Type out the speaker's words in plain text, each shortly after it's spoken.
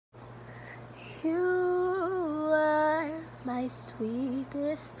You are my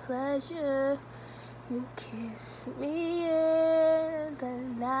sweetest pleasure. You kiss me in the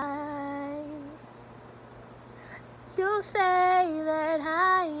night. You say that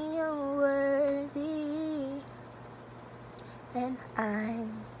I am worthy, and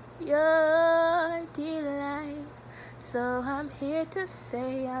I'm your delight. So I'm here to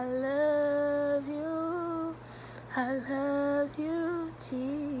say I love you. I love you,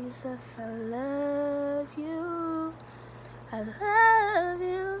 Jesus. I love you. I love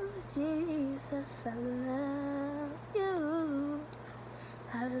you, Jesus. I love you.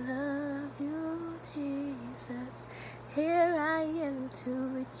 I love you, Jesus. Here I am to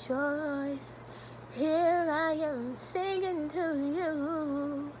rejoice. Here I am singing to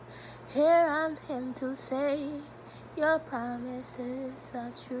you. Here I am to say your promises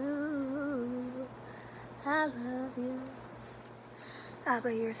are true. I love you.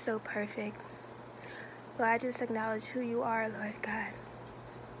 Abba, you're so perfect. Lord, I just acknowledge who you are, Lord God.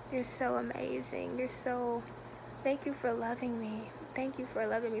 You're so amazing. Thank you for loving me. Thank you for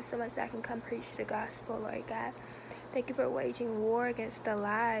loving me so much that I can come preach the gospel, Lord God. Thank you for waging war against the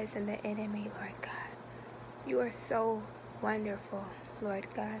lies and the enemy, Lord God. You are so wonderful, Lord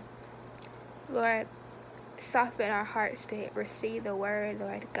God. Lord, soften our hearts to receive the word,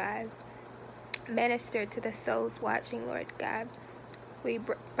 Lord God. Minister to the souls watching, Lord God. We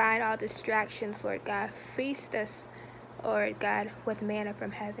bind all distractions, Lord God. Feast us, Lord God, with manna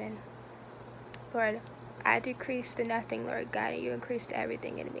from heaven. Lord, I decrease to nothing, Lord God, and you increase to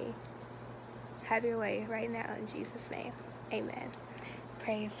everything in me. Have your way right now in Jesus' name. Amen.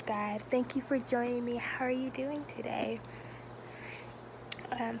 Praise God. Thank you for joining me. How are you doing today?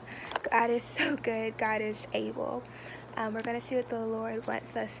 God is so good. God is able. We're going to see what the Lord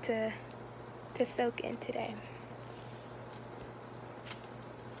wants us to soak in today.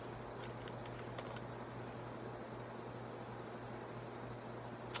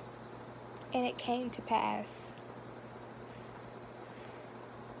 And it came to pass.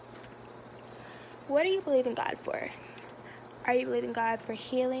 What are you believing God for? Are you believing God for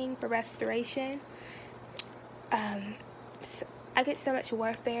healing, for restoration? So I get so much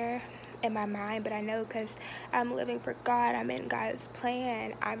warfare in my mind, but I know because I'm living for God, I'm in God's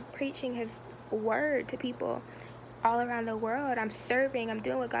plan, I'm preaching his word to people all around the world, I'm serving, I'm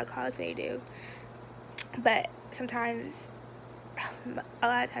doing what God calls me to do. But sometimes, a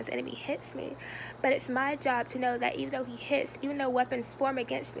lot of times the enemy hits me, but it's my job to know that even though he hits, even though weapons form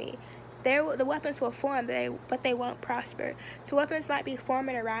against me, the weapons will form, but they won't prosper. So weapons might be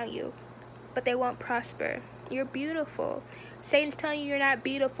forming around you, but they won't prosper. You're beautiful. Satan's telling you you're not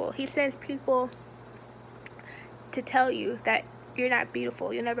beautiful. He sends people to tell you that you're not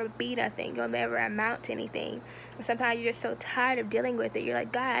beautiful. You'll never be nothing. You'll never amount to anything. And sometimes you're just so tired of dealing with it. You're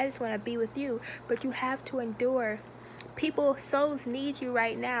like, God, I just want to be with you. But you have to endure. Souls need you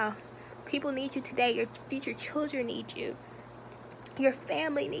right now. People need you today. Your future children need you. Your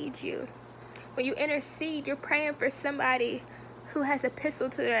family needs you. When you intercede, you're praying for somebody who has a pistol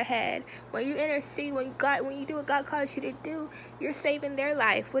to their head. When you intercede, when you do what God calls you to do, you're saving their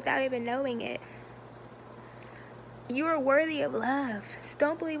life without even knowing it. You are worthy of love. So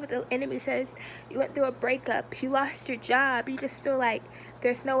don't believe what the enemy says. You went through a breakup. You lost your job. You just feel like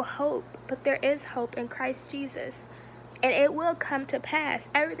there's no hope. But there is hope in Christ Jesus. And it will come to pass.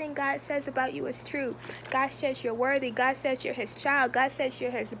 Everything God says about you is true. God says you're worthy. God says you're his child. God says you're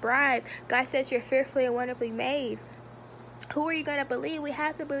his bride. God says you're fearfully and wonderfully made. Who are you going to believe? We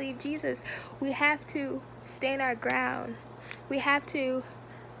have to believe Jesus. We have to stand our ground. We have to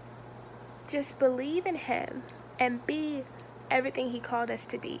just believe in him and be everything he called us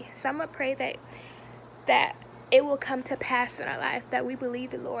to be. So I'm going to pray that it will come to pass in our life, that we believe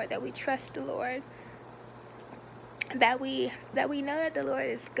the Lord, that we trust the Lord, that we know that the Lord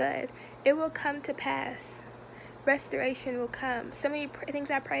is good. It will come to pass. Restoration will come. So many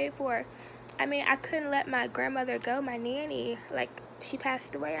things I prayed for. I mean, I couldn't let my grandmother go, my nanny. Like, she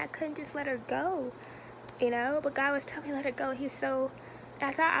passed away, and I couldn't just let her go, But God was telling me, let her go.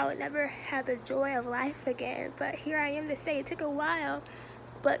 I thought I would never have the joy of life again. But here I am to say it took a while,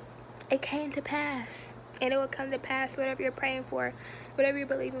 but it came to pass. And it will come to pass. Whatever you're praying for, whatever you're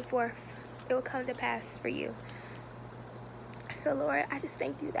believing for, it will come to pass for you. So, Lord, I just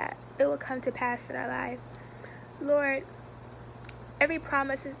thank you that it will come to pass in our life. Lord, every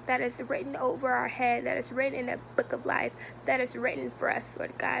promise that is written over our head, that is written in the book of life, that is written for us,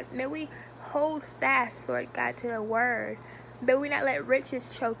 Lord God. May we hold fast, Lord God, to the word. May we not let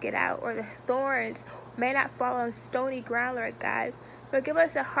riches choke it out, or the thorns may not fall on stony ground, Lord God. But give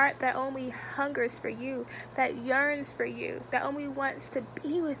us a heart that only hungers for you, that yearns for you, that only wants to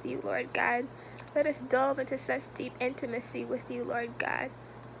be with you, Lord God. Let us delve into such deep intimacy with you, Lord God.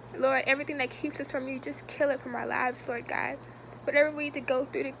 Lord, everything that keeps us from you, just kill it from our lives, Lord God. Whatever we need to go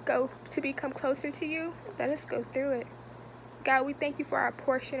through to become closer to you, let us go through it. God, we thank you for our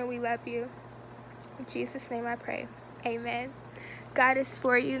portion and we love you. In Jesus' name I pray. Amen. God is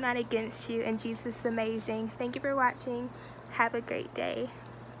for you, not against you, and Jesus is amazing. Thank you for watching. Have a great day.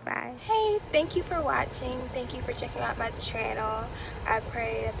 Bye. Hey, thank you for watching. Thank you for checking out my channel. I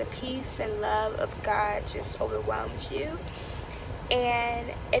pray that the peace and love of God just overwhelms you.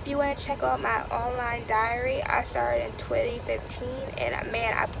 And if you want to check out my online diary, I started in 2015, and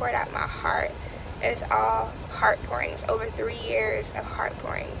man, I poured out my heart. It's all heart pourings, over 3 years of heart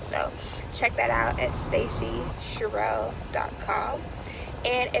pouring. So check that out at StaceySherelle.com.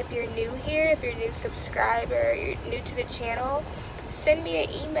 And if you're new here, if you're a new subscriber, you're new to the channel, send me an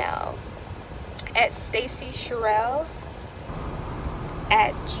email at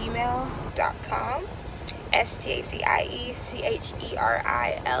StaceySherelle@gmail.com.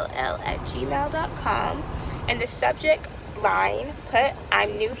 StaceySherrill@gmail.com. And the subject line, put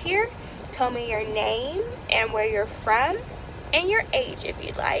 "I'm new here." Tell me your name and where you're from and your age if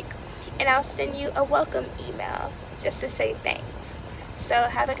you'd like, and I'll send you a welcome email just to say thanks. So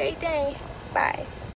have a great day. Bye.